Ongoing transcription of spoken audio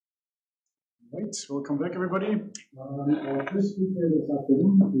Right, welcome back everybody. Our first speaker this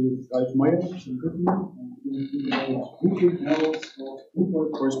afternoon is Ralf Meyer from Groupoid, and we're going to talk about Groupoid models of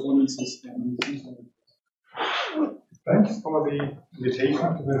Groupoid correspondences and Thanks for the invitation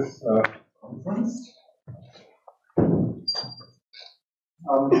to this conference.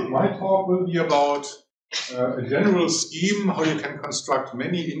 My talk will be about a general scheme, how you can construct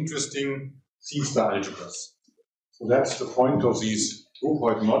many interesting C-star algebras. So that's the point of these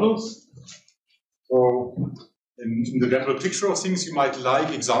Groupoid models. So in the general picture of things, you might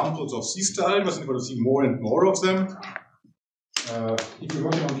like examples of C-star algebras, and you're going to see more and more of them. If you're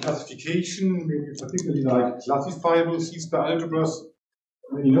working on classification, maybe you particularly like classifiable C-star algebras,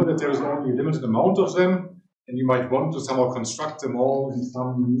 then you know that there is only a limited amount of them, and you might want to somehow construct them all in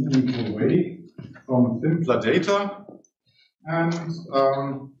some meaningful way from simpler data. And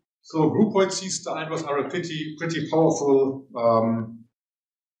so groupoid C-star algebras are a pretty powerful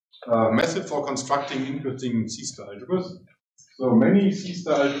method for constructing interesting C-star algebras. So many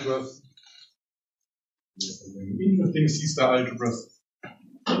C-star algebras, many interesting C-star algebras.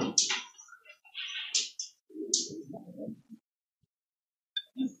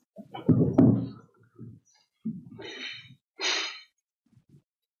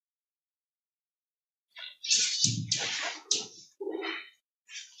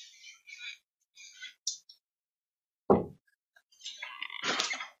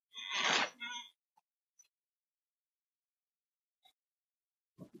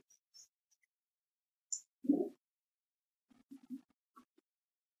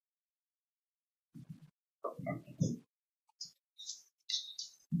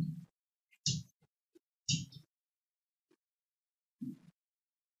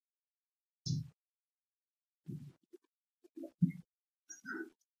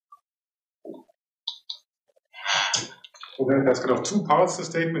 So there's kind of two parts to the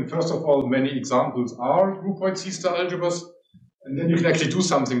statement. First of all, many examples are groupoid C-star algebras, and then you can actually do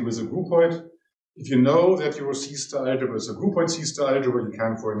something with a groupoid. If you know that your C-star algebra is a groupoid C-star algebra, you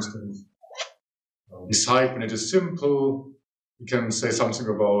can, for instance, decide when it is simple. You can say something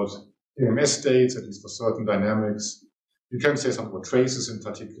about AMS states, at least for certain dynamics. You can say something about traces in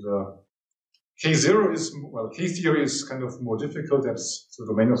particular. K0 is, well, K-theory is kind of more difficult. That's the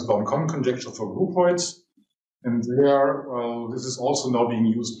domain of the bound-common conjecture for groupoids. And there, well, this is also now being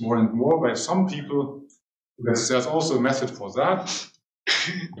used more and more by some people. There's also a method for that.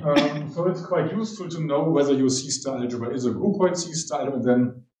 So it's quite useful to know whether your C-star algebra is a groupoid C-star algebra and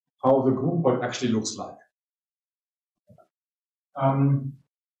then how the groupoid actually looks like. And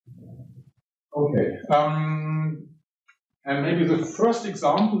maybe the first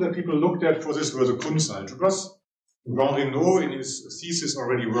example that people looked at for this were the Kunz algebras. Jean Reynaud in his thesis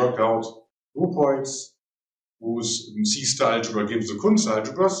already worked out groupoids whose C-star algebra gives the Kunz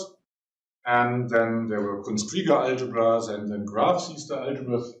algebras, and then there were Kunz-Krieger algebras, and then graph C-star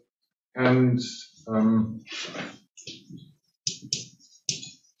algebras, and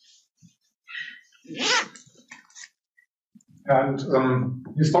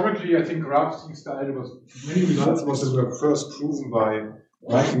historically, I think graph C-star algebras, many results were first proven by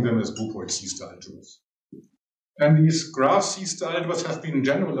writing them as groupoid C-star algebras. And these graph C-star algebras have been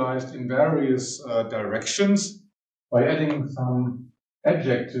generalized in various directions by adding some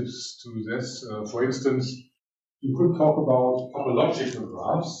adjectives to this. For instance, you could talk about topological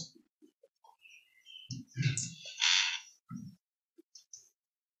graphs.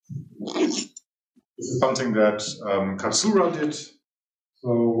 This is something that Katsura did. So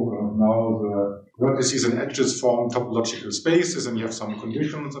now the vertices and edges form topological spaces, and you have some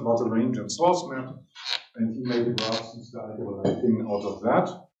conditions about the range and source map. And he made a graph C-star algebra thing out of that.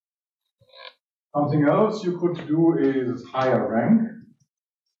 Something else you could do is higher rank.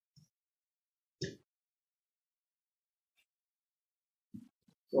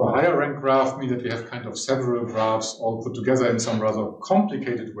 So a higher rank graph means that we have kind of several graphs all put together in some rather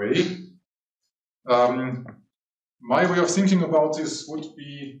complicated way. My way of thinking about this would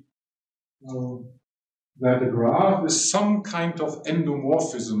be that a graph is some kind of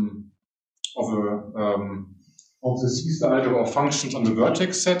endomorphism of the C-star algebra of functions on the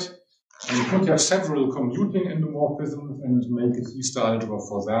vertex set. And you could have several commuting endomorphisms and make a C-star algebra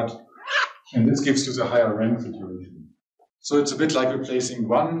for that. And this gives you the higher rank situation. So it's a bit like replacing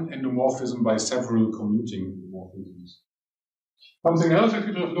one endomorphism by several commuting endomorphisms. Something else that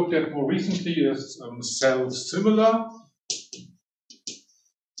people have looked at more recently is self-similar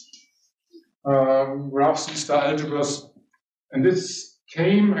graph C-star algebras. And this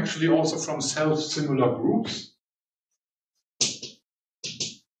came actually also from self-similar groups.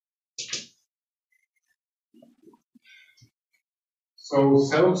 So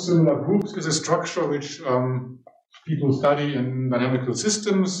self-similar groups is a structure which people study in dynamical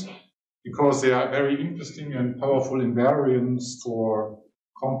systems because they are very interesting and powerful invariants for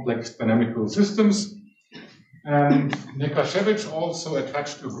complex dynamical systems. And Nekashevich also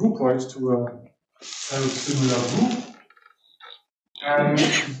attached a groupoid to a self-similar group. And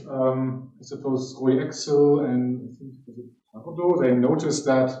I suppose Roy Axel and they noticed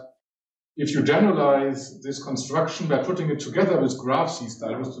that if you generalize this construction by putting it together with graph C-star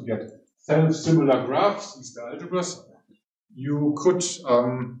algebras to get self-similar graph C-star algebras, you could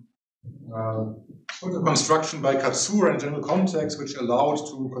put a construction by Katsura in general context which allowed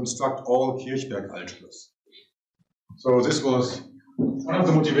to construct all Kirchberg algebras. So this was one of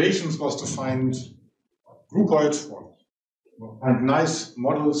the motivations, was to find groupoid and nice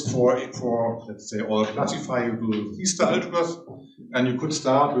models for let's say all classifiable C-star algebras, and you could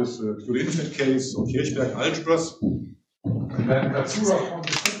start with the pure infinite case or Kirchberg algebras, and then Katsura found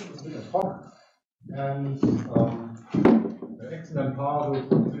the systems a bit ad hoc, and the excellent part will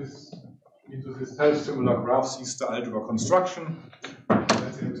put this into this self-similar graph C-star algebra construction.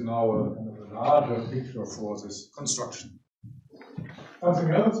 That is now a kind of a larger picture for this construction. Something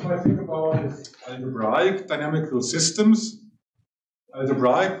else you might think about is algebraic dynamical systems.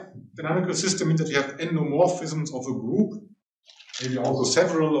 Algebraic dynamical system means that you have endomorphisms of a group, maybe also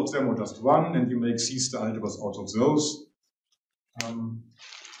several of them or just one, and you make C-star algebras out of those.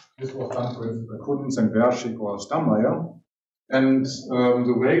 This was done, for instance, by Kunz and Werschig or Stammeier. And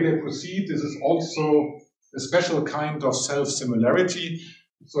the way they proceed, this is also a special kind of self-similarity.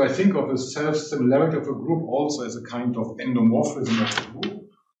 So I think of the self-similarity of a group also as a kind of endomorphism of the group,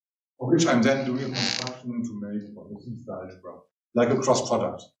 for which I'm then doing a construction to make a C-star algebra, like a cross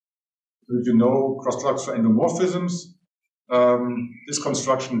product. So if you know cross products for endomorphisms, this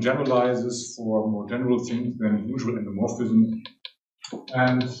construction generalizes for more general things than usual endomorphism.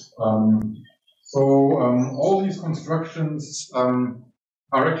 And all these constructions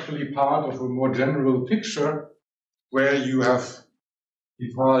are actually part of a more general picture where you have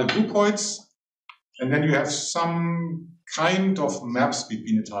Ital groupoids, and then you have some kind of maps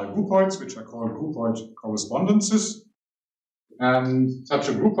between Ital groupoids, which are called groupoid correspondences. And such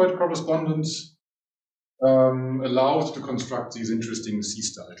a groupoid correspondence allows to construct these interesting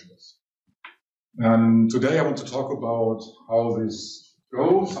C-star algebras. And today I want to talk about how this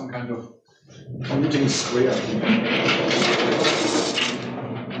goes, some kind of commuting square.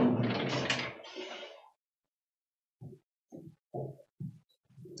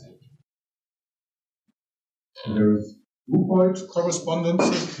 There's groupoid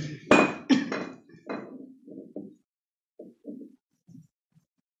correspondences.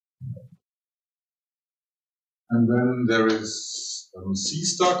 And then there is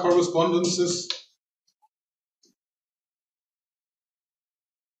C-star correspondences.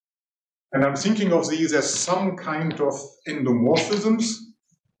 And I'm thinking of these as some kind of endomorphisms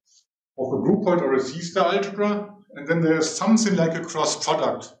of a groupoid or a C-star algebra. And then there's something like a cross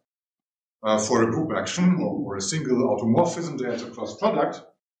product for a group action or a single automorphism. There's a cross product.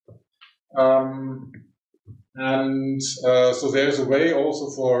 So there's a way also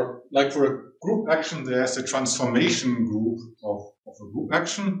for, like for a group action, there's a transformation group of a group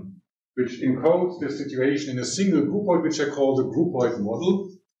action, which encodes the situation in a single groupoid, which I call the groupoid model.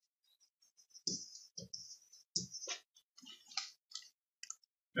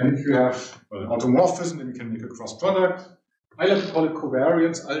 And if you have an automorphism, then you can make a cross product. I like to call it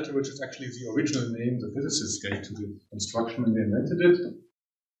covariance algebra, which is actually the original name the physicists gave to the construction when they invented it.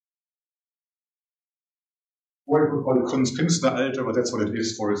 Or you could call it Kunz-Pimsner algebra, that's what it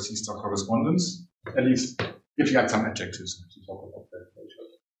is for a C-star correspondence. At least if you add some adjectives to talk about that later.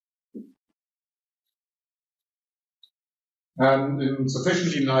 And in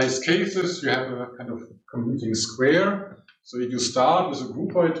sufficiently nice cases, you have a kind of commuting square. So if you start with a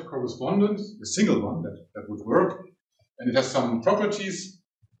groupoid correspondence, a single one, that would work, and it has some properties,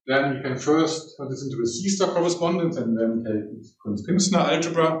 then you can first turn this into a C-star correspondence and then take Kunz-Pimsner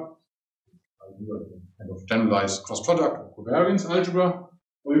algebra, kind of generalized cross product or covariance algebra,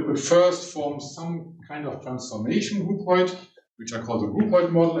 or you could first form some kind of transformation groupoid, which I call the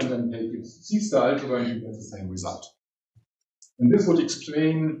groupoid model, and then take its C-star algebra and you get the same result. And this would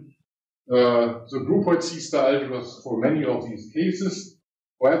explain the groupoid C-star algebras for many of these cases.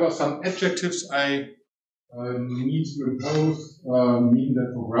 However, some adjectives I need to impose mean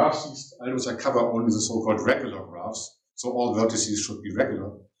that for graph C-star algebras I cover only the so-called regular graphs, so all vertices should be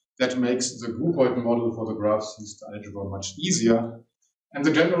regular. That makes the groupoid model for the graph C-star algebra much easier. And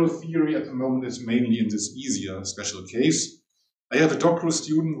the general theory at the moment is mainly in this easier special case. I have a doctoral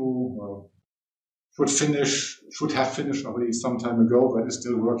student who should have finished already some time ago, but is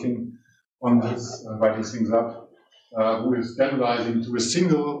still working on this, writing things up, who is generalizing to a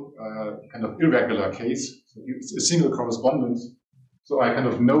single kind of irregular case. So it's a single correspondence. So I kind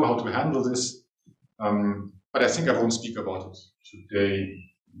of know how to handle this, but I think I won't speak about it today.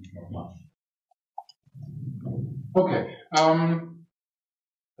 Not much. Okay.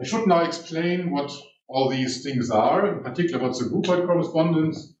 I should now explain what all these things are, in particular what's a groupoid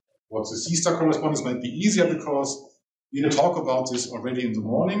correspondence, what's a C-star correspondence might be easier because we did talk about this already in the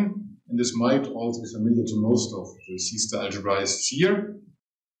morning, and this might also be familiar to most of the C-star algebraists here.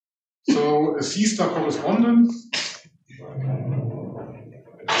 So a C-star correspondence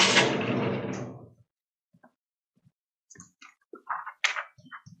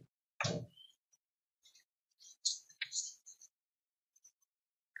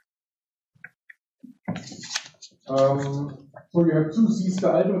so you have two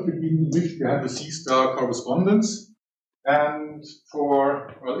C-star algebras between which you have a C-star correspondence. And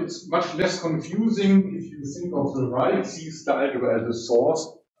well, it's much less confusing if you think of the right C-star algebra as the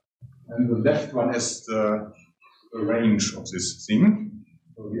source and the left one as the range of this thing.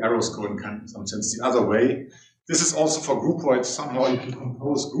 So the arrows go in some sense the other way. This is also for groupoids. Somehow if you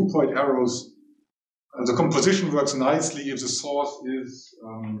compose groupoid arrows, the composition works nicely if the source is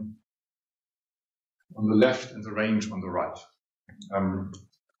on the left and the range on the right.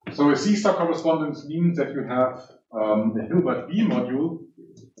 So a C-star correspondence means that you have the Hilbert B module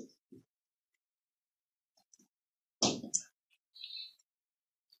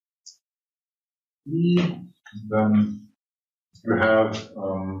then you have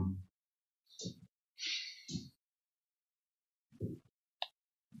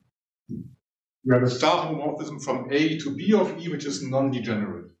a star homomorphism from A to B of E, which is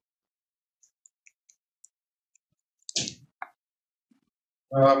non-degenerate.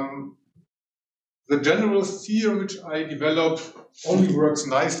 The general theorem which I developed only works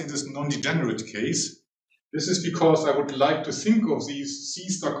nicely in this non-degenerate case. This is because I would like to think of these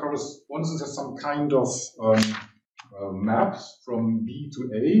C-star correspondences as some kind of maps from B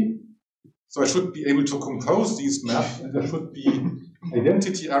to A. So I should be able to compose these maps, and there should be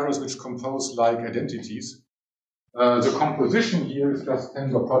identity arrows which compose like identities. The composition here is just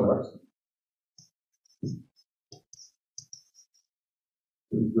tensor product.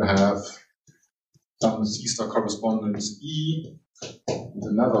 You have some C-star correspondence E, and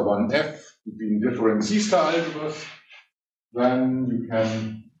another one F between different C-star algebras. Then you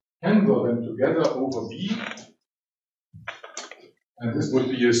can tensor them together over B. And this would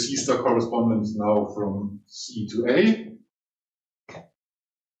be a C-star correspondence now from C to A.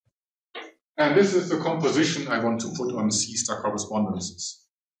 And this is the composition I want to put on C-star correspondences.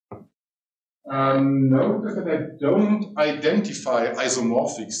 Notice that I don't identify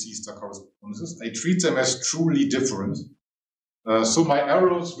isomorphic C-star correspondences. I treat them as truly different. So my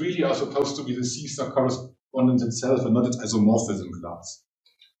arrows really are supposed to be the C-star correspondence itself and not its isomorphism class.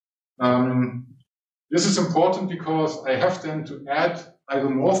 This is important because I have then to add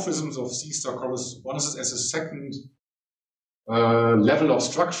isomorphisms of C-star correspondences as a second level of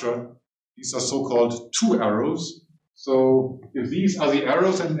structure. These are so-called two arrows. So if these are the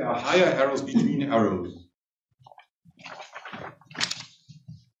arrows, then there are higher arrows between arrows.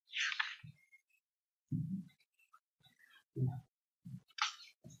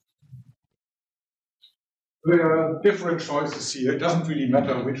 There are different choices here. It doesn't really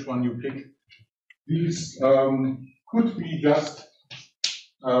matter which one you pick. These could be just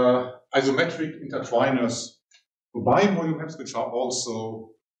isometric intertwiners for bimodule maps, which are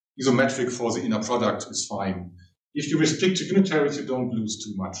also isometric for the inner product is fine. If you restrict to unitaries, you don't lose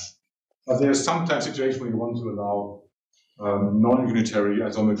too much. But there's sometimes a situation where you want to allow non-unitary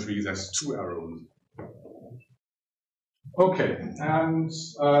isometry that's two arrows. Okay, and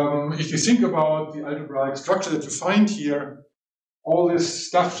if you think about the algebraic structure that you find here, all this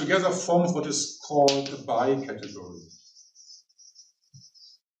stuff together forms what is called the bi-category.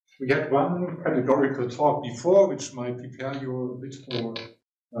 We had one categorical talk before, which might prepare you a bit for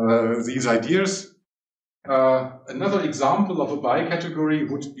these ideas. Another example of a bi-category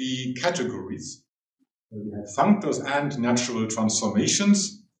would be categories. You have functors and natural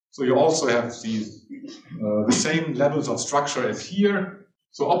transformations. So you also have these the same levels of structure as here.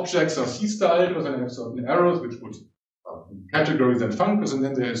 So objects are C-star algebras and have certain arrows which would categories and functors, and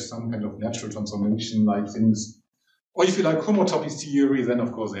then there is some kind of natural transformation like things. Or if you like homotopy theory, then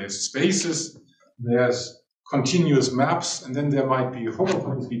of course there's spaces, there's continuous maps, and then there might be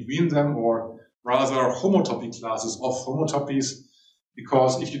homotopies between them, or rather homotopy classes of homotopies,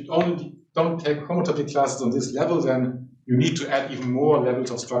 because if you don't take homotopy classes on this level, then you need to add even more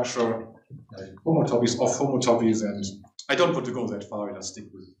levels of structure homotopies, off homotopies, and I don't want to go that far. I'll stick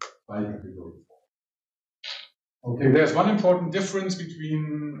with bi-category. Okay, there's one important difference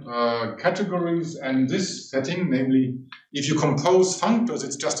between categories and this setting, namely, if you compose functors,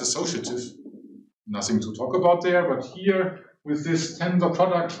 it's just associative. Nothing to talk about there, but here, with this tensor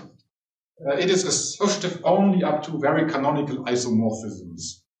product, it is associative only up to very canonical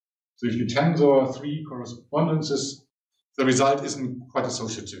isomorphisms. So if you tensor 3 correspondences, the result isn't quite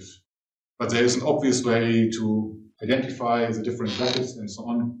associative. But there is an obvious way to identify the different brackets and so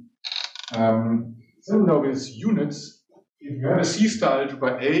on. Similar with units, if you have a C-star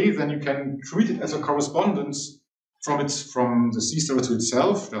algebra A, then you can treat it as a correspondence from the C-star to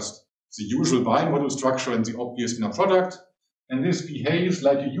itself, just the usual bimodal structure and the obvious inner product. And this behaves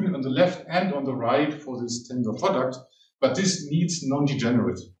like a unit on the left and on the right for this tensor product, but this needs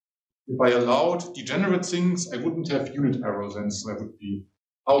non-degenerate. If I allowed degenerate things, I wouldn't have unit errors, and so I would be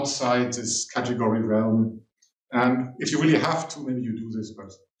outside this category realm. And if you really have to, maybe you do this,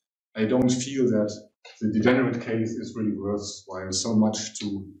 but I don't feel that the degenerate case is really worthwhile so much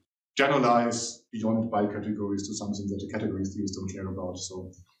to generalize beyond bi-categories to something that the category theorists don't care about.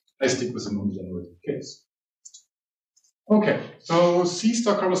 So I stick with the non-degenerate case. Okay, so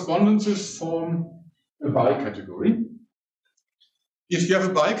C-star correspondences form a bi-category. If you have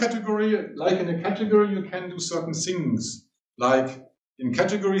a bi-category, like in a category, you can do certain things. Like in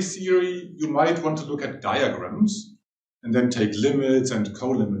category theory, you might want to look at diagrams and then take limits and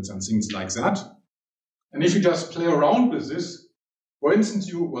co-limits and things like that. And if you just play around with this, for instance,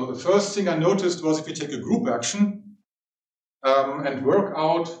 the first thing I noticed was if you take a group action and work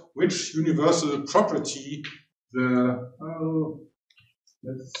out which universal property in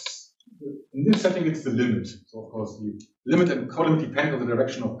this setting it's the limit. So of course the limit and co-limit depend on the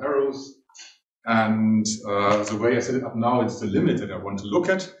direction of arrows. And the way I set it up now, it's the limit that I want to look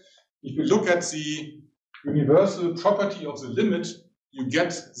at. If you look at the universal property of the limit, you get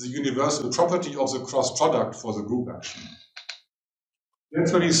the universal property of the cross product for the group action.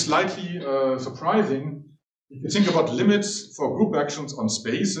 That's really slightly surprising. If you think about limits for group actions on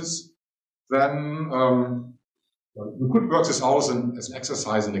spaces, then you could work this out as an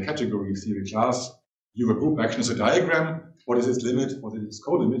exercise in the category theory class. You have a group action as a diagram. What is its limit? What is its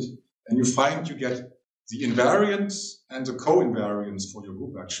co-limit? And you find you get the invariance and the co-invariance for your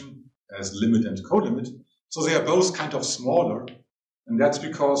group action as limit and co-limit. So they are both kind of smaller. And that's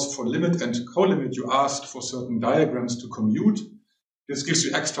because for limit and co-limit, you ask for certain diagrams to commute. This gives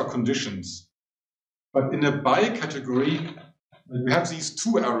you extra conditions. But in a bi-category, we have these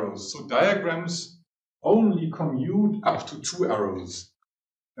 2 arrows. So diagrams only commute up to 2 arrows.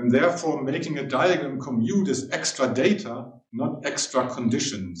 And therefore, making a diagram commute is extra data, not extra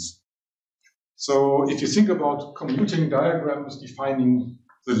conditions. So if you think about commuting diagrams defining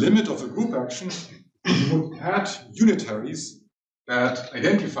the limit of a group action, you would add unitaries that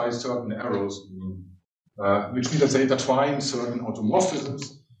identify certain arrows, which means that they intertwine certain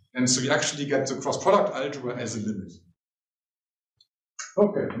automorphisms. And so you actually get the cross-product algebra as a limit.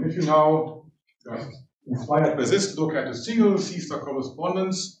 Okay, and if you now, inspired by this, look at a single C-star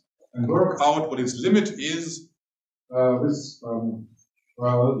correspondence and work out what its limit is,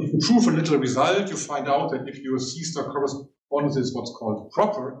 if you prove a little result, you find out that if your C-star correspondence is what's called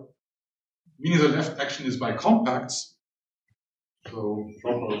proper, meaning the left action is by compacts. So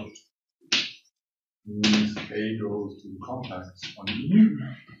proper means A goes to compacts on E.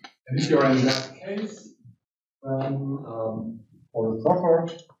 And if you're in that case, then for the proper,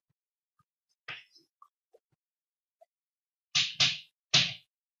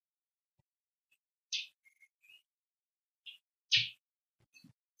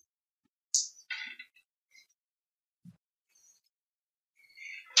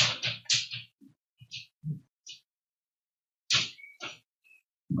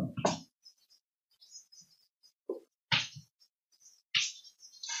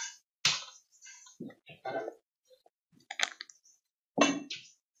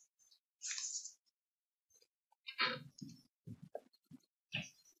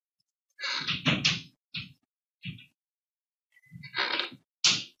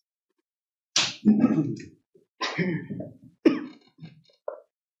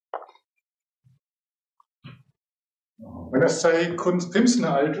 when I say Kunst-Pimsner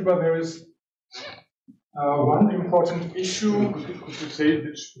algebra, there is one important issue. Could you say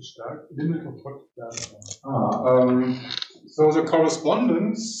which limit of what? So the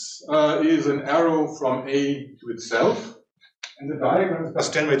correspondence is an arrow from A to itself, and the diagram is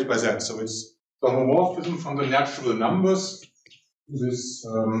just generated by that. So it's the homomorphism from the natural numbers to this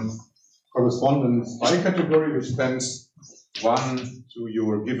correspondence bi-category, which spans 1 to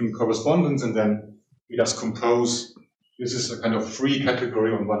your given correspondence, and then we just compose. This is a kind of free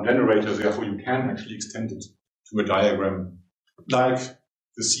category on one generator, therefore you can actually extend it to a diagram. Like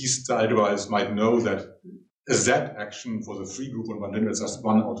the C-star algebras might know that a Z action for the free group on one generator is just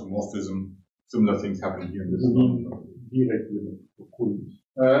one automorphism. Similar things happen here in this one. Direct limit.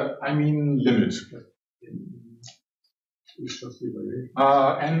 I mean limit.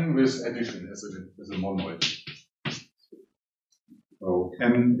 N with addition as a monoid. So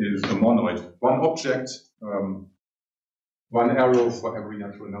N is a monoid. One object, one arrow for every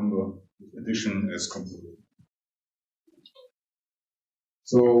natural number with addition as composite.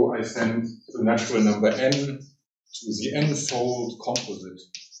 So I send the natural number N to the N-fold composite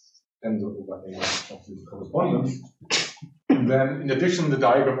tensor over A of this correspondence. And then in addition, the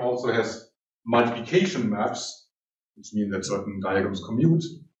diagram also has multiplication maps, which mean that certain diagrams commute.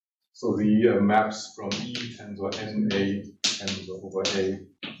 So the maps from E tensor NA tensor over A,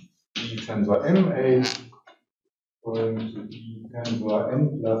 E tensor MA, going to E tensor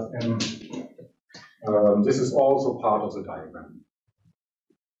N plus M. This is also part of the diagram.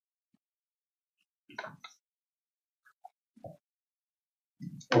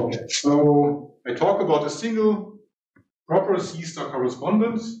 Okay, so I talk about a single proper C-star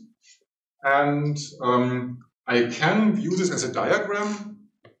correspondence, and I can view this as a diagram,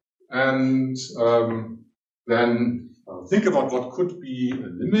 and then think about what could be a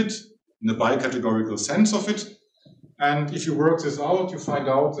limit in the bicategorical sense of it. And if you work this out, you find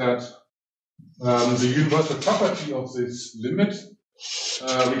out that the universal property of this limit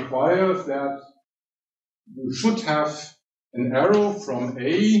requires that you should have an arrow from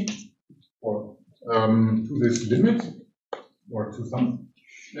A or to this limit, or to some,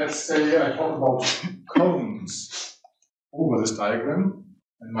 let's say I talk about cones over this diagram,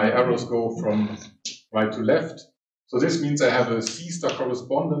 and my arrows go from right to left. So this means I have a C-star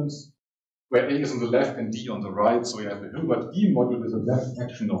correspondence where A is on the left and D on the right, so you have a Hilbert D module with a left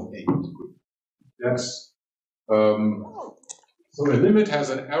action of A. That's so a limit has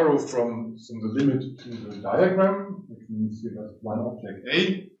an arrow from the limit to the diagram, which means you have one object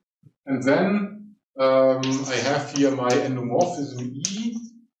A, and then I have here my endomorphism E,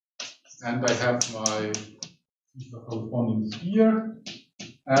 and I have my correspondence here,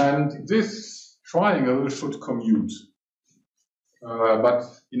 and this triangle should commute. But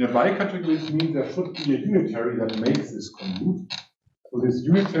in a bicategory, it means there should be a unitary that makes this commute. So this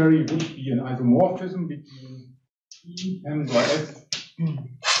unitary would be an isomorphism between E tensor F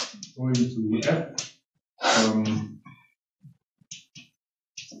going to F.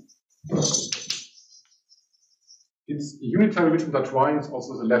 It's a unitary which intertwines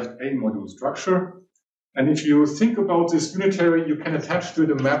also the left A module structure. And if you think about this unitary, you can attach to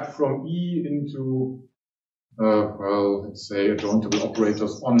it a map from E into, well, let's say adjointable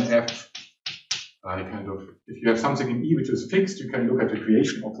operators on F. If you have something in E which is fixed, you can look at the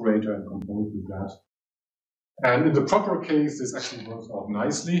creation operator and compose with that. And in the proper case, this actually works out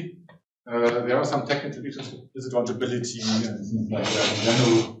nicely. There are some technical issues with disadvantageability and things like that in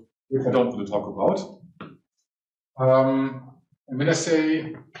general, which I don't want to talk about. And when I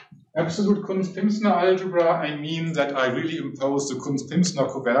say absolute Kunz-Pimsner algebra, I mean that I really impose the Kunz-Pimsner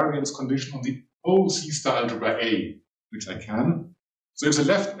covariance condition on the whole C-star algebra A, which I can. So if the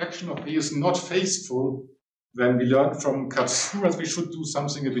left action of A is not faithful, then we learn from Katsura that we should do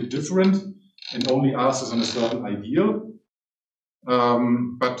something a bit different and only ask this on a certain ideal.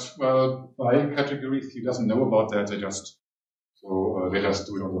 But well, by categories, he doesn't know about that. They just do it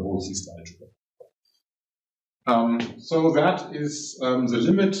on the whole C-star algebra. So that is the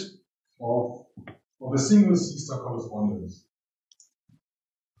limit of a single C-star correspondence.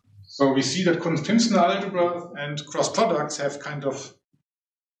 So we see that Kunz-Pimsner algebra and cross products have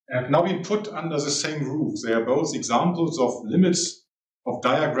now been put under the same roof. They are both examples of limits of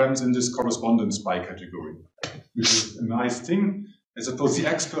diagrams in this correspondence bicategory, which is a nice thing. I suppose the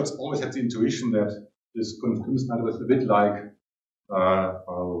experts always had the intuition that this Kunz-Pimsner algebra is a bit like a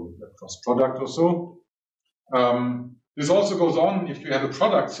cross product or so. This also goes on if you have a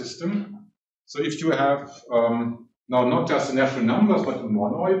product system. So if you have now not just the natural numbers, but a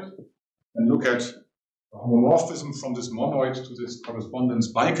monoid, and look at the homomorphism from this monoid to this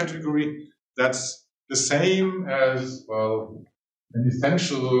correspondence bicategory, that's the same as, well, an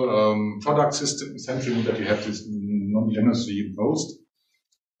essential product system, essentially that you have this non-generously imposed.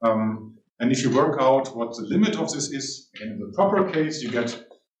 And if you work out what the limit of this is, in the proper case, you get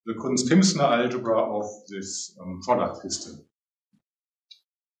the Kunz-Pimsner algebra of this product system.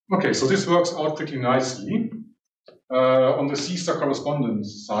 Okay, so this works out pretty nicely. On the C-star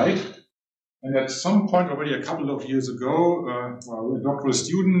correspondence side, And at some point already a couple of years ago, well, a doctoral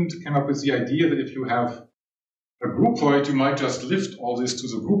student came up with the idea that if you have a groupoid, you might just lift all this to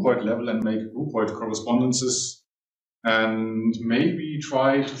the groupoid level and make groupoid correspondences and maybe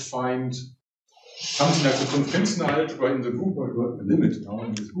try to find something like the Kunst-Finster algebra in the groupoid world, a limit now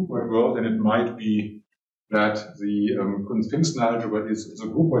in this groupoid world, and it might be that the Kunst-Finster algebra is the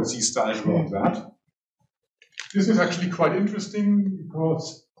groupoid C-star algebra of that. This is actually quite interesting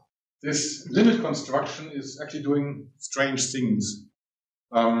because this limit construction is actually doing strange things.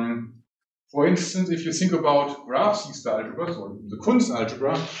 For instance, if you think about graph C-star algebras or the Kunst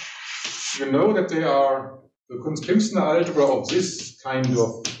algebra, you know that they are the Kunst-Finster algebra of this kind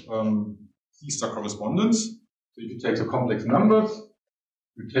of C-star correspondence. So if you take the complex numbers,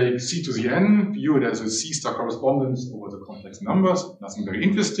 you take C to the n, view it as a C-star correspondence over the complex numbers, nothing very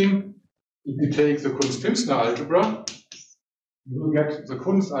interesting. If you take the Kunst-Finster algebra, you will get the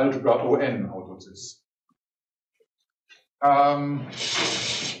Kunst algebra ON out of this.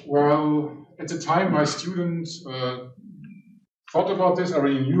 Well, at the time my students thought about this, I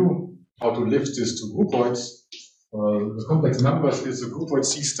already knew how to lift this to groupoids. The complex numbers is the groupoid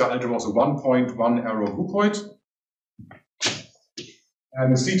C-star algebra of the 1.1 arrow groupoid.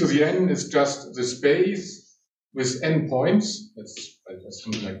 And C to the n is just the space with n points. That's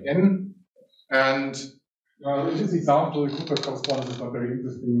something like n. And in this example, the groupoid correspondence is not very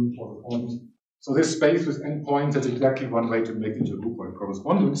interesting for the point. So this space with n points, that's exactly one way to make it into a groupoid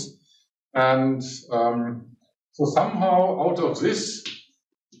correspondence. And so somehow out of this,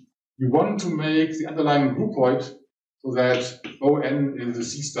 you want to make the underlying groupoid so that ON is the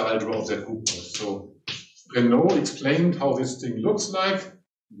C-star algebra of that groupoid. So Renault explained how this thing looks like.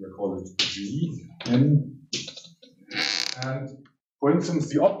 We call it Gn. And for instance,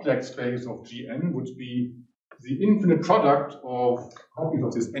 the object space of Gn would be the infinite product of copies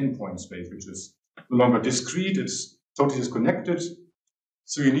of this endpoint space, which is no longer discrete, it's totally disconnected.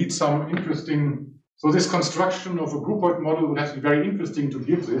 So you need some interesting, so this construction of a groupoid model would have to be very interesting to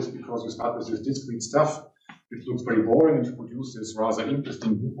give this, because you start with this discrete stuff, which looks very boring, and you produce this rather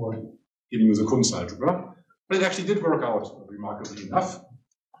interesting groupoid giving you the Kunst algebra. But it actually did work out remarkably enough.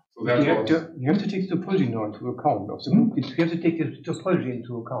 So that you have to take the topology now into account. Of the group. You have to take the topology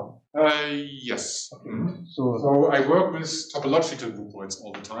into account. Yes. Okay. So I work with topological groupoids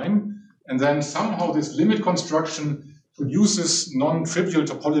all the time, and then somehow this limit construction produces non-trivial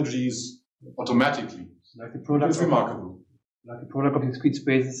topologies automatically. Like the product. It's remarkable. Like the product of discrete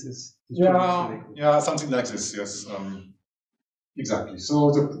spaces is. Yeah, something like this. Yes. Exactly.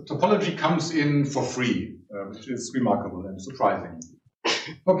 So the topology comes in for free, which is remarkable and surprising.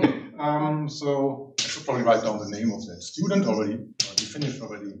 Okay, so I should probably write down the name of that student already. We finished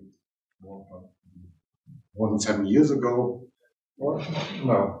already more than 7 years ago. Or,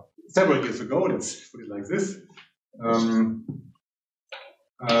 no, several years ago, let's put it like this.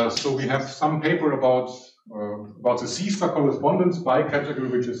 So we have some paper about the C-star correspondence by category,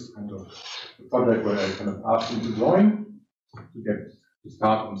 which is kind of the project where I kind of asked you to join to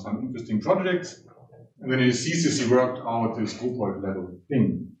start on some interesting projects. And then in his thesis, he worked out this groupoid level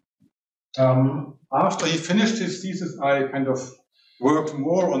thing. After he finished his thesis, I kind of worked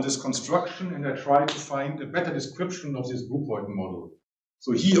more on this construction, and I tried to find a better description of this groupoid model.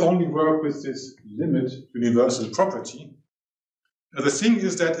 So he only worked with this limit universal property. Now, the thing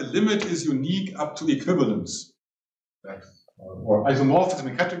is that a limit is unique up to equivalence. Or isomorphism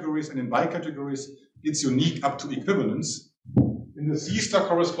in categories and in bicategories, it's unique up to equivalence. In the C-star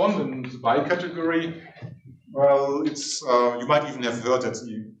correspondence bicategory, well, it's you might even have heard that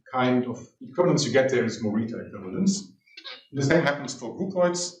the kind of equivalence you get there is Morita equivalence. The same happens for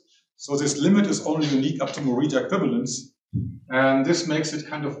groupoids. So this limit is only unique up to Morita equivalence, and this makes it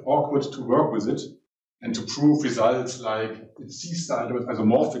kind of awkward to work with it and to prove results like it's C-star algebra is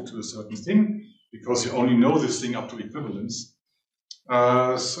isomorphic to a certain thing, because you only know this thing up to equivalence.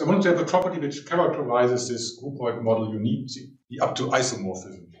 So I wanted to have a property which characterizes this groupoid model unique up to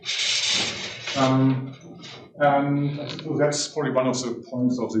isomorphism. And I suppose that's probably one of the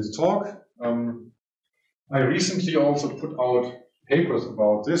points of this talk. I recently also put out papers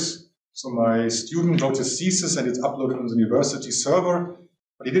about this. So my student wrote his thesis and it's uploaded on the university server,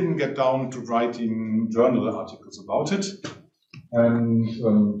 but he didn't get down to writing journal articles about it. And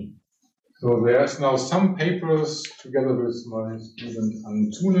so there's now some papers together with my student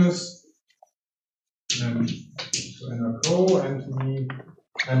Antunes, and Joanna Coe and me,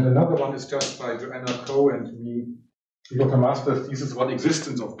 and another one is just by Joanna Coe and me. We got a master's thesis about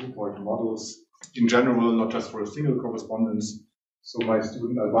existence of groupoid models in general, not just for a single correspondence. So my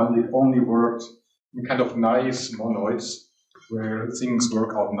student Albandik only worked in kind of nice monoids. where things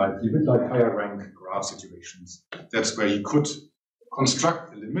work out nicely, a bit like higher rank graph situations. That's where he could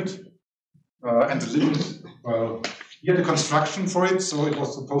construct a limit, and the limit, well, he had a construction for it, so it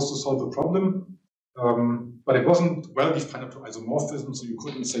was supposed to solve the problem, but it wasn't well defined up to isomorphism, so you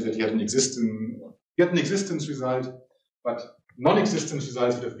couldn't say that he had an existence result, but non-existence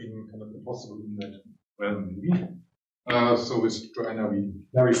results would have been kind of impossible in that realm, maybe. So with Joanna, we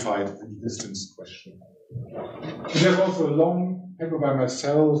clarified the existence question. And there's also a long paper by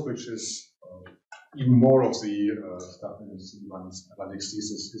myself, which is even more of the stuff in the analytics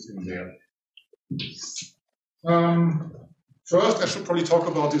thesis is in there. First, I should probably talk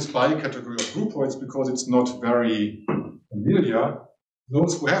about this bi-category of groupoids because it's not very familiar.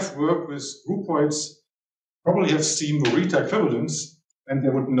 Those who have worked with groupoids probably have seen Morita equivalence, and they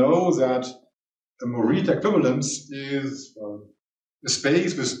would know that a Morita equivalence is a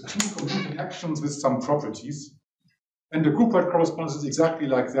space with two competing actions with some properties. And the groupoid correspondence is exactly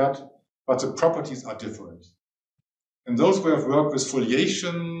like that, but the properties are different. And those who have worked with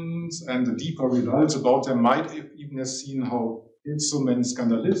foliations and the deeper results about them might even have seen how Hilsum and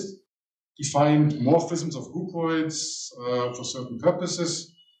Skandalist defined morphisms of groupoids for certain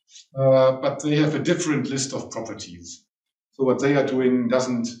purposes, but they have a different list of properties. So what they are doing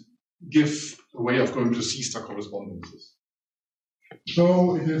doesn't give a way of going to C-star correspondences.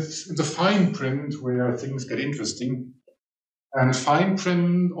 So it is in the fine print where things get interesting. And fine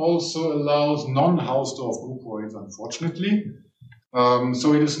print also allows non-Hausdorff groupoids, unfortunately.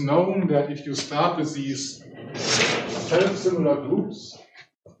 So it is known that if you start with these self-similar groups,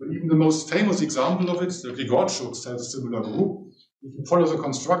 but even the most famous example of it, the Grigorchuk self-similar group, if you follow the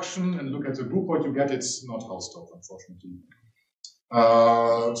construction and look at the groupoid you get, it's not Hausdorff, unfortunately.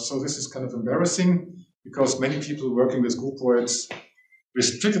 So this is kind of embarrassing because many people working with groupoids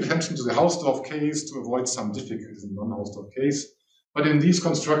restrict attention to the Hausdorff case to avoid some difficulties in the non-Hausdorff case. But in these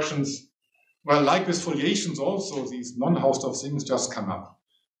constructions, well, like with foliations also, these non-Hausdorff things just come up.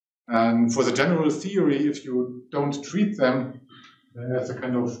 And for the general theory, if you don't treat them, there's a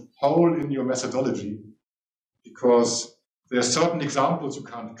kind of hole in your methodology because there are certain examples you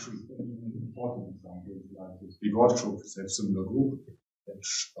can't treat. Important examples like this Grigorchuk self-similar group.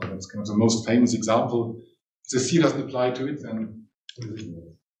 That's kind of the most famous example. If the theory doesn't apply to it, then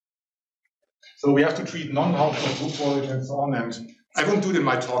so we have to treat non-Hausdorff groupoid and so on, and I won't do it in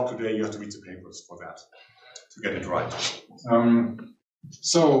my talk today, you have to read the papers for that, to get it right.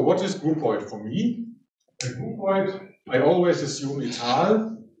 So what is groupoid for me? A groupoid, I always assume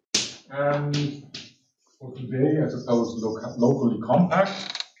etal, and for today I suppose locally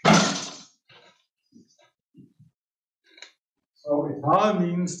compact. So etal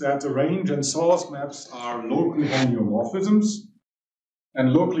means that the range and source maps are locally homeomorphisms.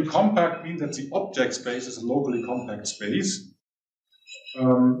 And locally compact means that the object space is a locally compact space,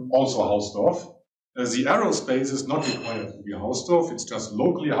 also Hausdorff. The arrow space is not required to be Hausdorff, it's just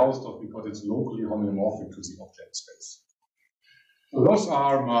locally Hausdorff because it's locally homeomorphic to the object space. So those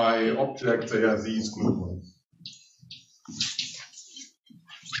are my objects, they are these groupoids.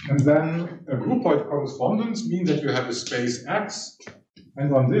 And then a groupoid correspondence means that you have a space X,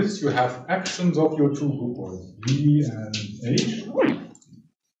 and on this you have actions of your two groupoids, G and H.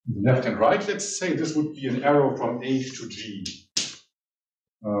 Left and right, let's say this would be an arrow from H to G,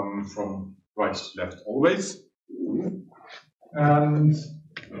 from right to left always. And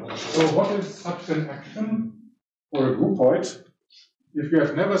so what is such an action for a groupoid? If you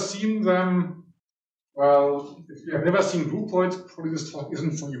have never seen them, well, if you have never seen groupoids, probably this talk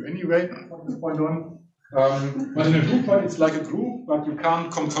isn't for you anyway from this point on. But in a groupoid, it's like a group, but you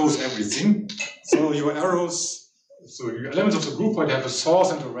can't compose everything. So your arrows, so your elements of the groupoid have a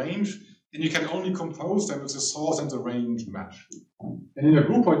source and a range, and you can only compose them if the source and the range match. And in a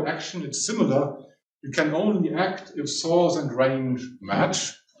groupoid action, it's similar. You can only act if source and range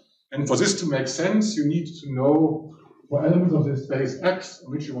match. And for this to make sense, you need to know for elements of this space X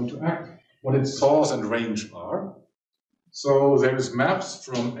on which you want to act, what its source and range are. So there is maps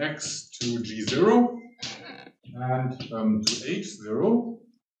from X to G0 and to H0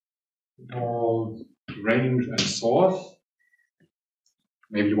 called range and source.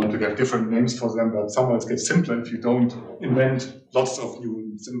 Maybe you want to get different names for them, but somehow it gets simpler if you don't invent lots of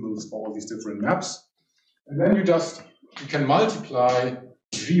new symbols for all these different maps. And then you can multiply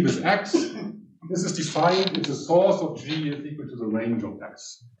G with X. This is defined if the source of G is equal to the range of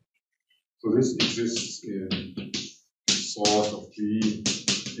X. So this exists in source of G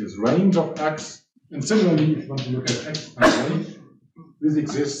is range of X. And similarly, if you want to look at X and range, this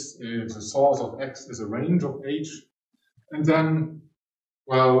exists if the source of X is a range of H. And then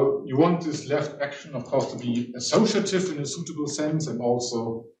Well, you want this left action, of course, to be associative in a suitable sense, and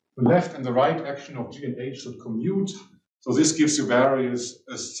also the left and the right action of G and H should commute. So this gives you various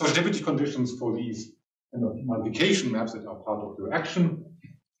associativity conditions for these kind of multiplication maps that are part of your action.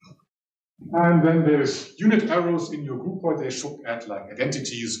 And then there's unit arrows in your groupoid. They should add like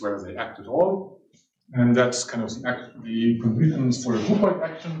identities where they act at all. And that's kind of the conditions for a groupoid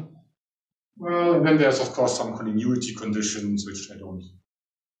action. Well, and then there's, of course, some continuity conditions, which I don't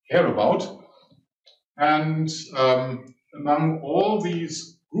care about. And among all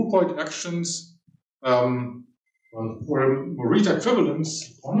these groupoid actions, well, for a Morita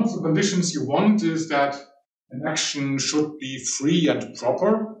equivalence, one of the conditions you want is that an action should be free and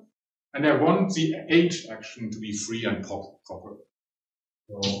proper. And I want the H action to be free and proper.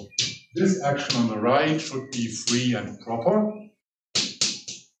 So this action on the right should be free and proper.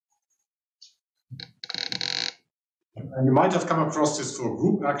 And you might have come across this for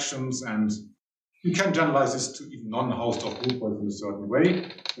group actions, and you can generalize this to even non-Hausdorff groupoids in a certain way,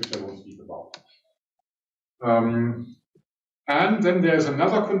 which I won't speak about. And then there's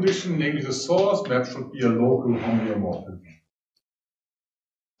another condition, namely the source map should be a local homeomorphism.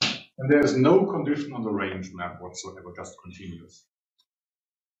 And there's no condition on the range map whatsoever, just continuous.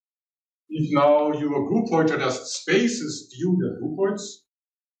 If now your groupoids are just spaces viewed as groupoids,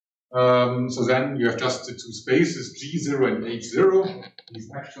 so then you have just the two spaces, G0 and H0.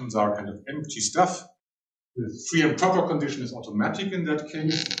 These actions are kind of empty stuff. The free and proper condition is automatic in that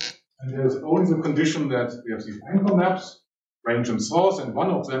case. And there's only the condition that we have these anchor maps, range and source, and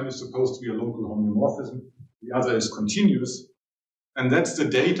one of them is supposed to be a local homeomorphism. The other is continuous. And that's the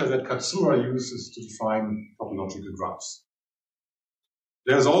data that Katsura uses to define topological graphs.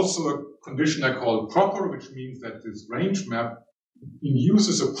 There's also a condition I call proper, which means that this range map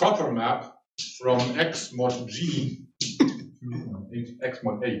induces a proper map from X mod G to X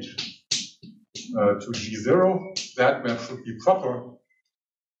mod H to G0. That map should be proper.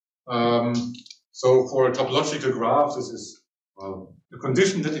 So for a topological graph, this is a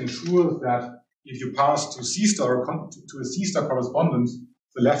condition that ensures that if you pass to C star to a C star correspondence,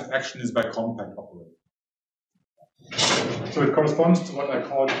 the left action is by compact operator. So it corresponds to what I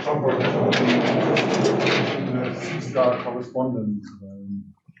call proper C star correspondence.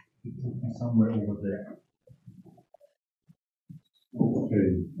 Somewhere over there.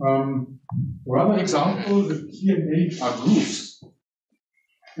 Okay. For other examples, if G and H are groups,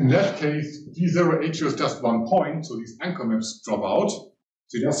 in that case, G0 H is just one point, so these anchor maps drop out.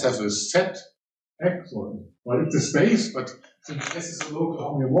 So you just have a set X, or well, it's a space, but since S is a local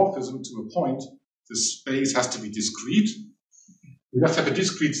homeomorphism to a point, the space has to be discrete. You just have a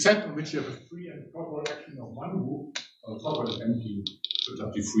discrete set in which you have a free and proper action of one group, or proper is empty, should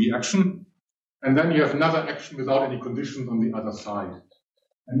have the free action. And then you have another action without any conditions on the other side.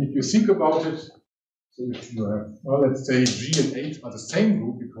 And if you think about it, so if you have, well, let's say G and H are the same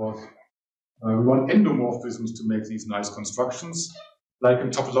group because we want endomorphisms to make these nice constructions. Like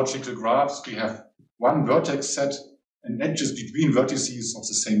in topological graphs, we have one vertex set and edges between vertices of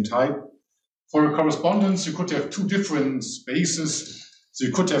the same type. For a correspondence, you could have two different spaces. So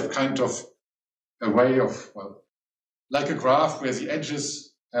you could have kind of a way of, well, like a graph where the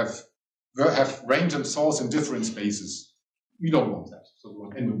edges have range and source in different spaces. We don't want that. So we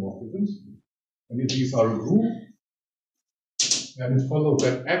want endomorphisms. And if these are a group, then it follows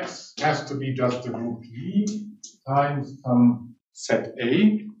that X has to be just the group G times some set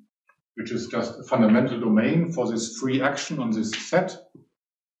A, which is just a fundamental domain for this free action on this set.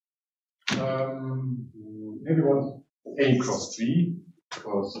 Maybe want A cross G,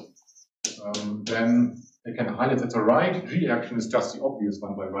 because then I can highlight that the right G action is just the obvious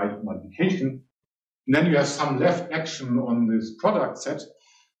one by right multiplication. And then you have some left action on this product set.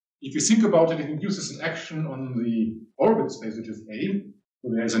 If you think about it, it induces an action on the orbit space, which is A. So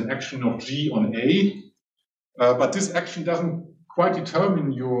there's an action of G on A. But this action doesn't quite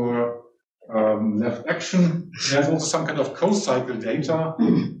determine your left action. There's also some kind of co-cycle data.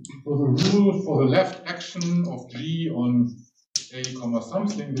 So the rule for the left action of G on A comma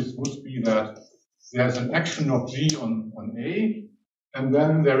something, this would be that there's an action of G on A, and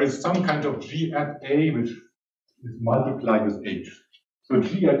then there is some kind of G at A which is multiplied with H. So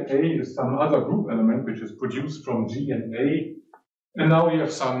G at A is some other group element which is produced from G and A, and now you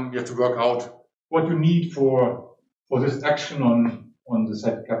have to work out what you need for this action on the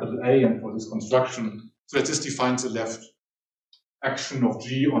set capital A and for this construction, so that this defines the left action of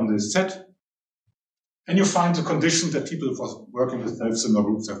G on this set. And you find the conditions that people for working with self-similar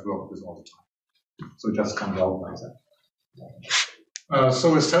groups have worked with all the time. So it just comes out like that.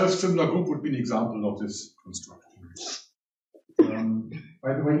 So a self-similar group would be an example of this construction.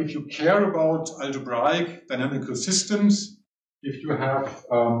 if you care about algebraic dynamical systems, if you have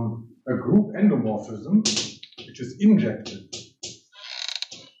a group endomorphism, which is injected,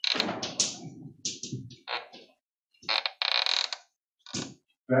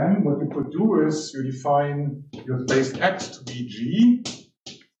 then what you could do is you define your space X to be G,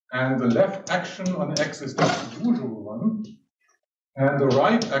 and the left action on X is just the usual one, and the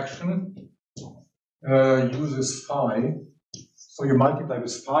right action uses phi. So you multiply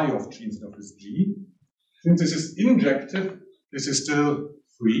with phi of G instead of with G. Since this is injective, this is still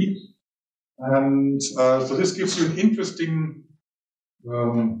free. And so this gives you an interesting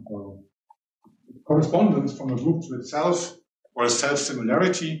correspondence from a group to itself, or a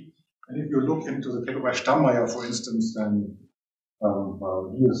self-similarity. And if you look into the paper by Stammeier, for instance, then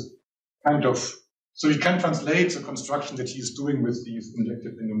he is kind of, so he can translate the construction that he's doing with these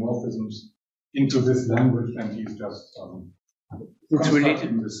injective endomorphisms into this language, and he's just it's related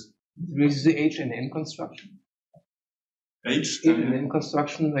to the H and N construction. H and N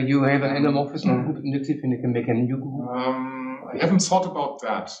construction, where you have an endomorphism of group injective and you can make a new group. I haven't thought about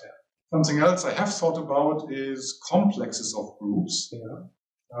that. Something else I have thought about is complexes of groups,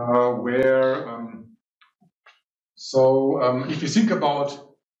 where if you think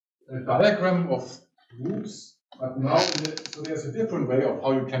about a diagram of groups, but now so there's a different way of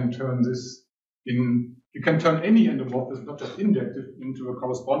how you can turn this in. You can turn any endomorphism, not just injective, into a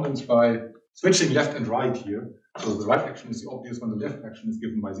correspondence by switching left and right here. So the right action is the obvious one, the left action is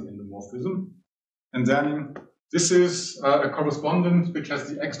given by the endomorphism. And then this is a correspondence which has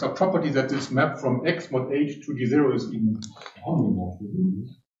the extra property that this map from X mod H to D0 is even homeomorphism.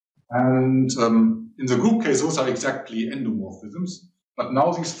 And in the group case, those are exactly endomorphisms. But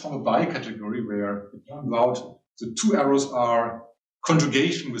now these form a bicategory where it turns out the two arrows are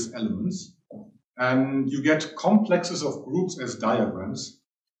conjugation with elements. And you get complexes of groups as diagrams.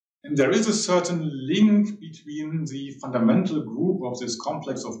 And there is a certain link between the fundamental group of this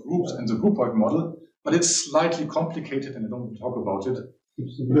complex of groups and the Groupoid model, but it's slightly complicated and I don't want to talk about it.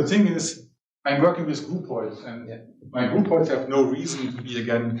 The thing is, I'm working with Groupoids, and my Groupoids have no reason to be,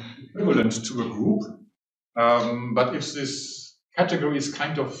 again, equivalent to a group. But if this category is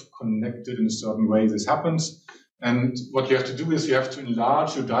kind of connected in a certain way, this happens. And what you have to do is you have to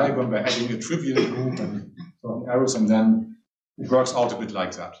enlarge your diagram by adding a trivial group and some arrows, and then it works out a bit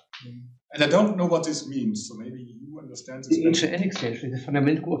like that. And I don't know what this means, so maybe you understand this. The H&N extension is the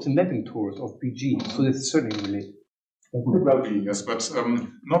fundamental group of the mapping tools of BG, so that's certainly related. Could well be, yes, but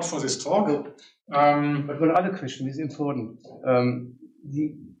not for this talk. But one other question is important.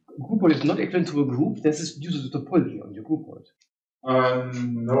 The Groupoid is not equivalent to a group. This is due to the topology on your Groupoid.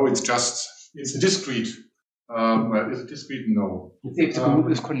 No, it's a discrete. Well, is it discrete? No. If the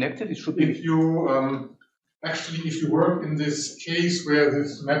group is connected, it should be. If you if you work in this case where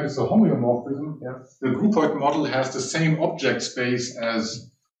this map is a homeomorphism, the Groupoid model has the same object space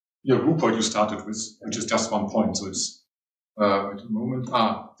as your Groupoid you started with, which is just one point. So it's at the moment.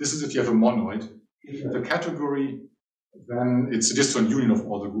 This is if you have a monoid. If you have a category, then it's a disjoint union of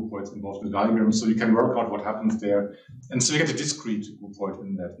all the Groupoids involved in the diagram, so you can work out what happens there. And so you get a discrete Groupoid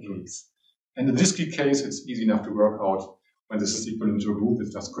in that case. And in the discrete case, it's easy enough to work out when this is equivalent to a group,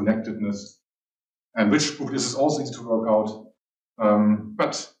 it's just connectedness. And which group this is also easy to work out.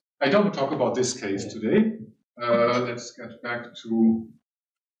 But I don't talk about this case today. Let's get back to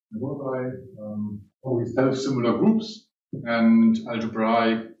we self-similar groups and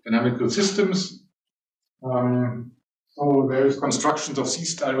algebraic dynamical systems. So there's constructions of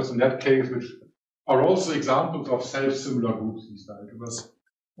C-star algebras in that case, which are also examples of self-similar groups, C-star algebras.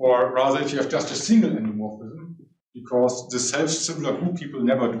 Or rather, if you have just a single endomorphism, because the self-similar group people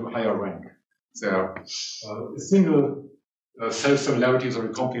never do higher rank. They're single self-similarity is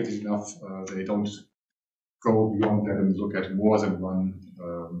already complicated enough. They don't go beyond that and look at more than one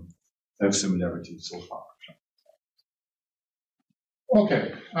self-similarity so far.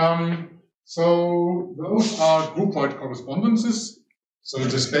 Okay, so those are Groupoid correspondences. So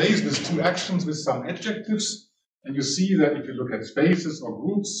it's a space with two actions with some adjectives. And you see that if you look at spaces or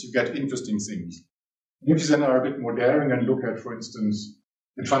groups, you get interesting things. If you then are a bit more daring and look at, for instance,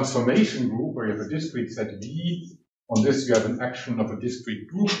 the transformation group, where you have a discrete set V, on this you have an action of a discrete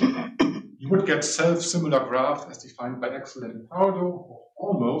group, you would get self-similar graphs as defined by Axel and Pardo,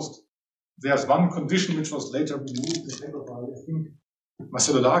 almost. There's one condition which was later removed, by, I think,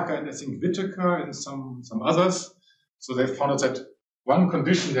 Marcelo Larca and I think Whittaker and some others. So they found out that one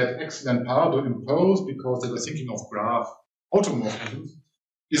condition that Axel and Pardo imposed, because they were thinking of graph automorphisms,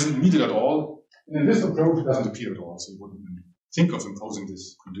 isn't needed at all. And in this approach, it doesn't appear at all, so you wouldn't think of imposing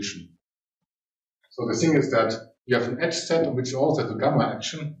this condition. So the thing is that you have an edge set on which you also have a gamma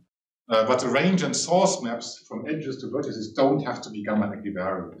action, but the range and source maps from edges to vertices don't have to be gamma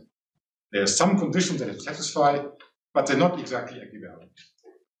equivariant. There are some conditions that it satisfies, but they're not exactly equivariant.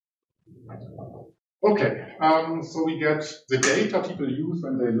 Okay, so we get the data people use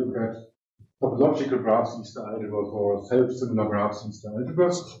when they look at topological graphs in star algebras or self-similar graphs in star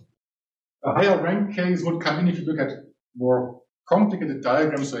algebras. A higher rank case would come in if you look at more complicated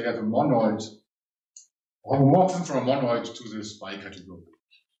diagrams, so you have a monoid, homomorphism from a monoid to this bicategory.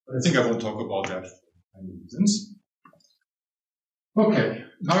 But I think I won't talk about that for any reasons. Okay,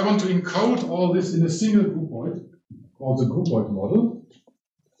 now I want to encode all this in a single groupoid called the groupoid model.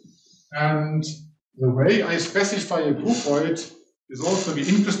 And the way I specify a groupoid is also be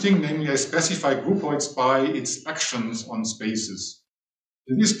interesting, namely I specify groupoids by its actions on spaces.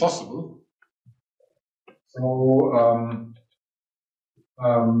 It is possible. So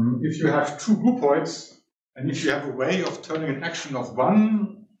if you have two groupoids, and if you have a way of turning an action of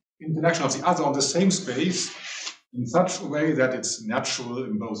one into an action of the other on the same space in such a way that it's natural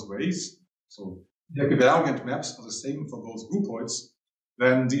in both ways, so the equivariant maps are the same for both groupoids,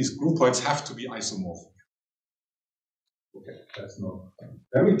 then these groupoids have to be isomorphic. Okay, that's not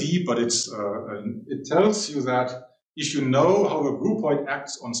very deep, but it's it tells you that if you know how a groupoid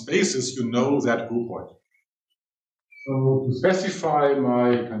acts on spaces, you know that groupoid. So to specify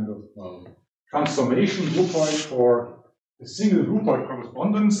my kind of transformation groupoid for a single groupoid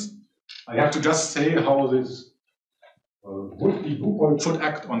correspondence, I have to just say how this would-be groupoid should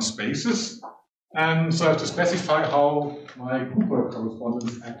act on spaces. And so I have to specify how my groupoid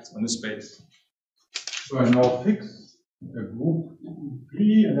correspondence acts on a space. So I now fix a group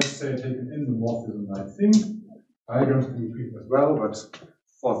P, and let's say I take an endomorphism-like thing. Diagrams can be treated as well, but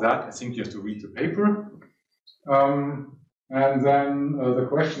for that, I think you have to read the paper. And then the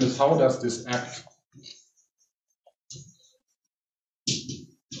question is, how does this act?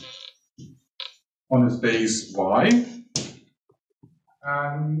 On a space Y.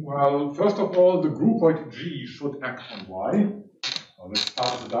 And well, first of all, the groupoid G should act on Y. So let's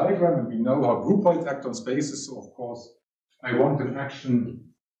start with the diagram, and we know how groupoids act on spaces. So of course, I want an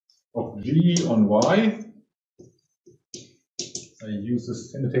action of G on Y. I used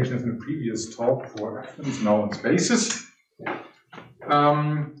this notation in the previous talk for actions now on spaces.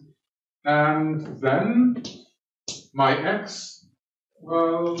 And then my X,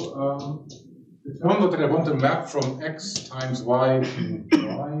 well, it turns out that I want a map from X times Y to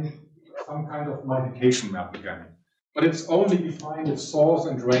Y, some kind of modification map again. But it's only defined if source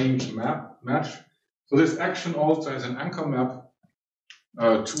and range match. So this action also has an anchor map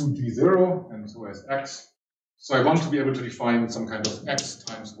to G0, and so has X. So I want to be able to define some kind of X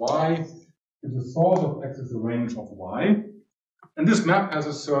times Y. If the source of X is the range of Y. And this map has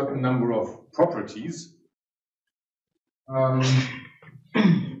a certain number of properties.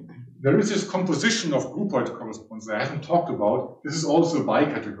 There is this composition of groupoid correspondences I haven't talked about. This is also a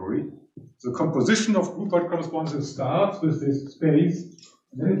bicategory. The composition of groupoid correspondences starts with this space,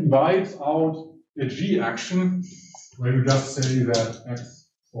 and then it divides out a G action, where you just say that X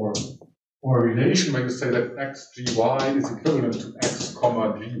or a relation where you say that XGY is equivalent to X,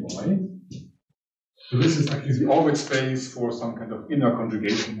 GY. So this is actually the orbit space for some kind of inner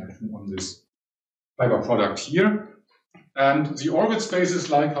conjugation action on this fiber product here. And the orbit space is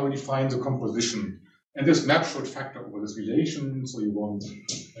like how we define the composition. And this map should factor over this relation. So you want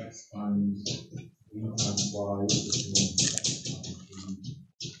X times Y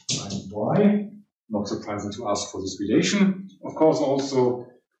times Y. Not surprising to ask for this relation. Of course, also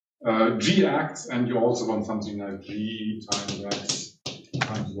G acts, and you also want something like G times X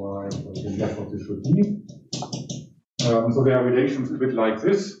times Y, and that's what this should be. So there are relations a bit like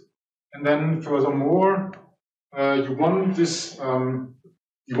this. And then furthermore, you want this,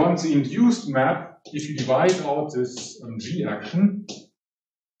 you want the induced map, if you divide out this G action,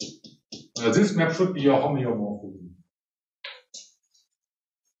 this map should be a homeomorphism.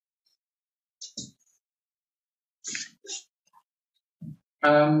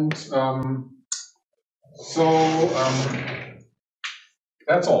 And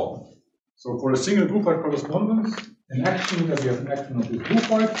that's all. So for a single groupoid correspondence, an action that we have an action of this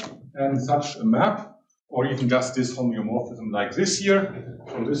groupoid and such a map, or even just this homeomorphism like this here,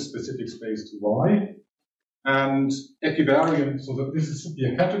 from this specific space to Y, and equivariant, so that this should be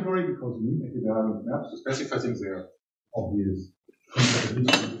a category because we need equivariant maps to specify things. There are obvious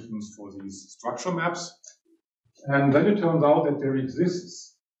conditions for these structure maps. And then it turns out that there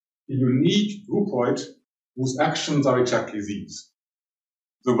exists a unique groupoid whose actions are exactly these.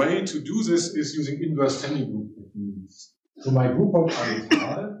 The way to do this is using inverse semigroup techniques. So my groupoid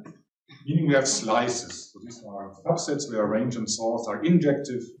Arial meaning we have slices. So these are subsets where range and source are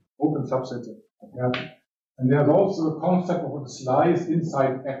injective, open subsets. And there's also a concept of what a slice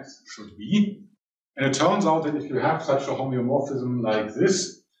inside X should be. And it turns out that if you have such a homeomorphism like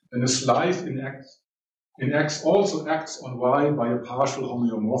this, then a slice in X also acts on Y by a partial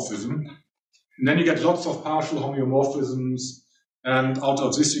homeomorphism. And then you get lots of partial homeomorphisms, and out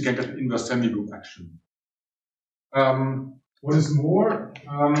of this you can get an inverse semigroup action. What is more,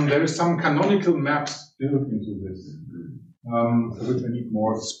 there is some canonical maps built into this, for which I need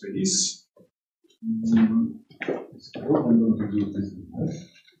more space. I'm going to do this.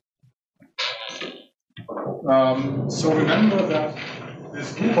 So remember that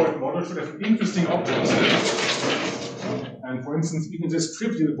this Groupoid model should have interesting objects. And for instance, even this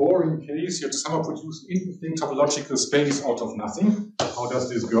trivial boring case, you have to somehow produce interesting topological space out of nothing. How does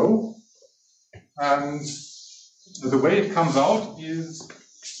this go? And the way it comes out is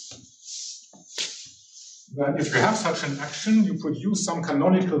that if you have such an action, you produce some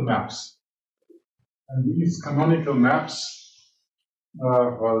canonical maps. And these canonical maps,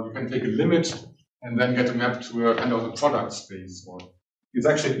 well, you can take a limit and then get a map to a kind of a product space, or it's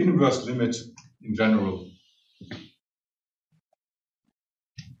actually an inverse limit in general.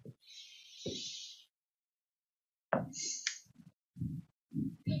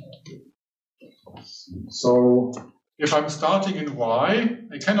 So if I'm starting in Y,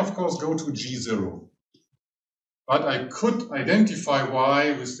 I can of course go to G0. But I could identify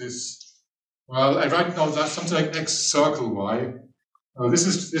Y with this, well, I write now that's something like X circle Y. This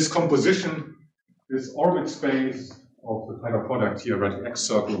is this composition, this orbit space of the kind of product here, right? X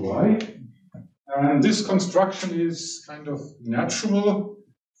circle Y. And this construction is kind of natural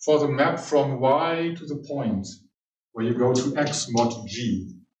for the map from Y to the point, where you go to X mod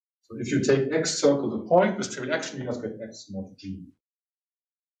G. So if you take X circle the point with trivial action, you just get X mod G.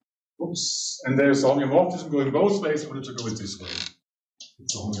 Oops. And there's a homeomorphism going both ways. I wanted to go it this way.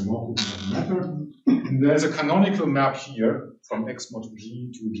 It's a homeomorphism, doesn't matter. And there's a canonical map here from X mod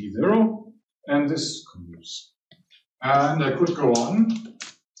G to G0, and this commutes. And I could go on.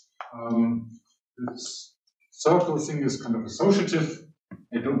 This circle thing is kind of associative.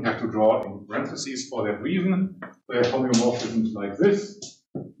 I don't have to draw in parentheses for that reason. So I have homeomorphisms like this.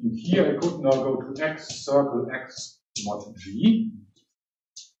 And here I could now go to X circle X mod G.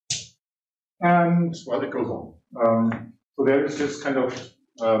 And, well, it goes on. So there is this kind of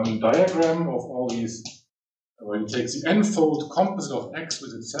diagram of all these, where you take the n-fold composite of X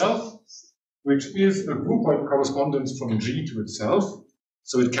with itself, which is a Groupoid correspondence from G to itself.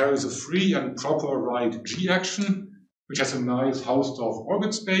 So it carries a free and proper right G action, which has a nice Hausdorff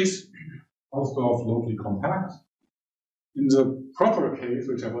orbit space, Hausdorff locally compact. In the proper case,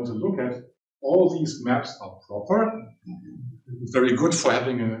 which I want to look at, all these maps are proper. It's very good for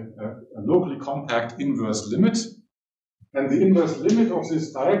having a locally compact inverse limit. And the inverse limit of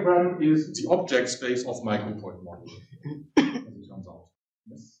this diagram is the object space of my Groupoid model, as it turns out.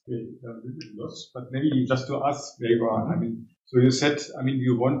 Yes. But maybe just to ask, Gregor, I mean, so you said, I mean,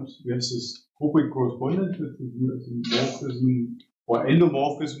 you have this Groupoid correspondence with the morphism or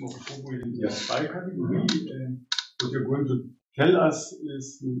endomorphism of a Groupoid in the style category. And what you're going to tell us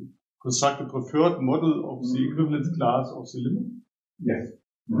is to construct a preferred model of the equivalence class of the limit? Yes.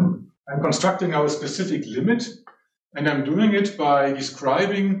 Mm-hmm. I'm constructing our specific limit, and I'm doing it by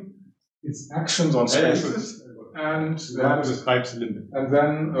describing its actions on spaces. And that describes the limit. And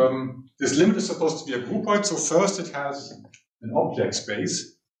then this limit is supposed to be a Groupoid. So first it has an object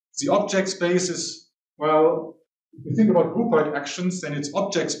space. The object space is, well, if you think about Groupoid actions, then its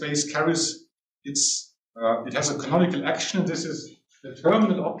object space carries its, it has a canonical action, and this is the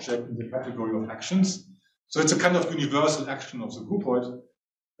terminal object in the category of actions. So it's a kind of universal action of the Groupoid.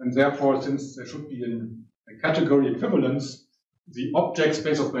 And therefore, since there should be a category equivalence, the object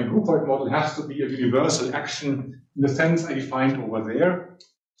space of my Groupoid model has to be a universal action in the sense I defined over there.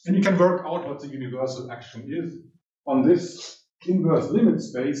 And you can work out what the universal action is. On this inverse limit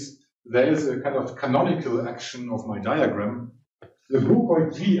space, there is a kind of canonical action of my diagram. The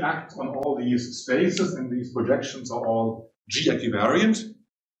Groupoid G acts on all these spaces, and these projections are all G equivariant.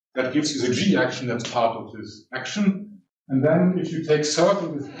 That gives you the G action that's part of this action. And then if you take circle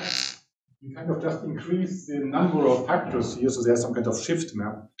with X, you kind of just increase the number of factors here, so there's some kind of shift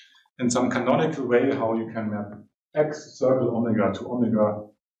map and some canonical way how you can map X circle omega to omega,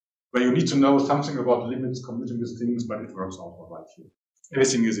 where you need to know something about limits commuting these things, but it works out all right here.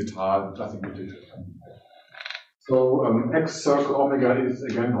 Everything is etal, nothing particular. So X circle omega is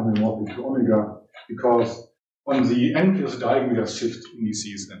again homomorphic to omega, because on the end of the diagram we have shift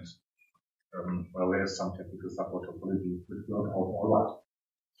indices, and well, there's some technical support topology which work out all right.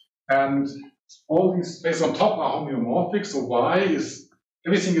 And all these spaces on top are homeomorphic, so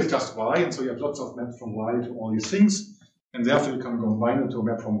everything is just y, and so you have lots of maps from y to all these things, and therefore you can combine it to a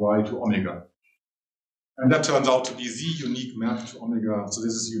map from y to omega. And that turns out to be the unique map to omega, so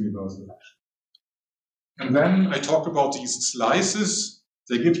this is universal action. And then I talked about these slices.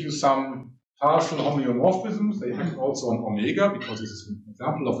 They give you some partial homeomorphisms. They act also on omega, because this is an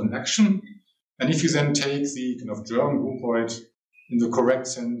example of an action. And if you then take the kind of germ groupoid in the correct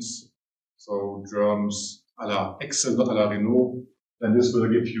sense, so germs a la Excel, not a la Renault, then this will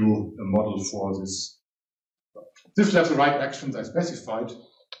give you a model for this. This will have the right actions I specified.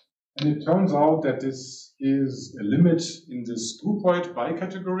 And it turns out that this is a limit in this groupoid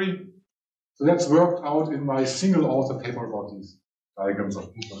bicategory. So that's worked out in my single author paper about these diagrams of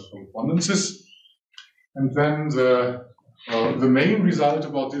groupoid correspondences. And then the main result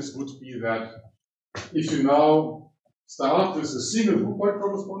about this would be that if you now start with a single groupoid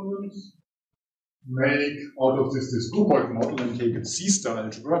correspondence, make out of this groupoid model and take it C-star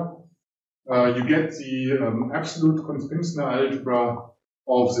algebra, you get the absolute Konstantinsner algebra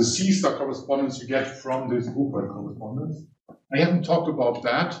of the C-star correspondence you get from this groupoid correspondence. I haven't talked about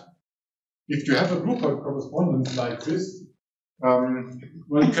that. If you have a groupoid correspondence like this,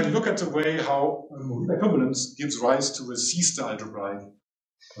 well, you can look at the way how equivalence gives rise to a C-star algebraic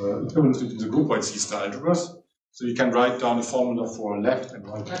equivalence between the groupoid C-star algebras. So you can write down a formula for left and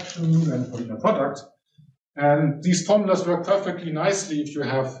right actions and for inner product. And these formulas work perfectly nicely if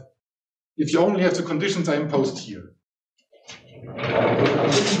you only have the conditions I imposed here. The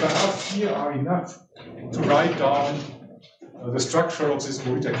conditions I asked here are enough to write down the structure of this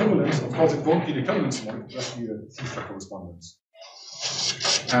Morita equivalence. Of course, it won't be an equivalence model, it will be a C-star correspondence.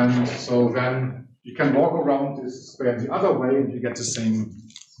 And so then you can walk around this square the other way and you get the same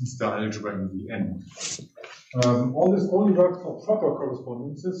C-star algebra in the end. All this only works for proper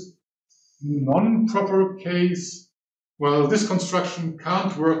correspondences. In the non-proper case, well, this construction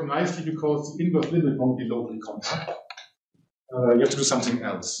can't work nicely because the inverse limit won't be locally constant. You have to do something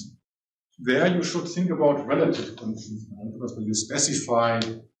else. There you should think about relative conditions, because when you specify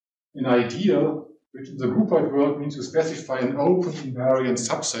an ideal, which in the groupoid world means you specify an open invariant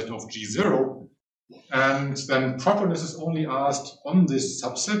subset of G0, and then properness is only asked on this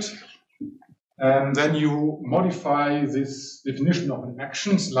subset, and then you modify this definition of an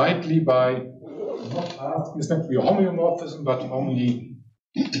action slightly by not asking essentially a homeomorphism, but only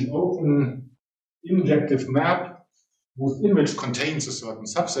an open injective map whose image contains a certain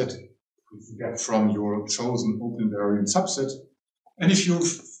subset you get from your chosen open invariant subset. And if you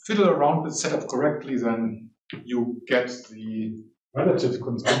fiddle around with the setup correctly, then you get the relative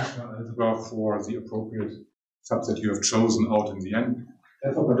Konstantinsner algebra for the appropriate subset you have chosen out in the end.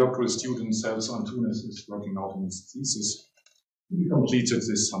 That's what my doctoral student, Service Antunes, is working out in his thesis. We completed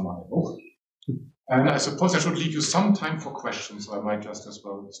this summer, I hope. And I suppose I should leave you some time for questions, so I might just as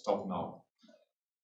well stop now.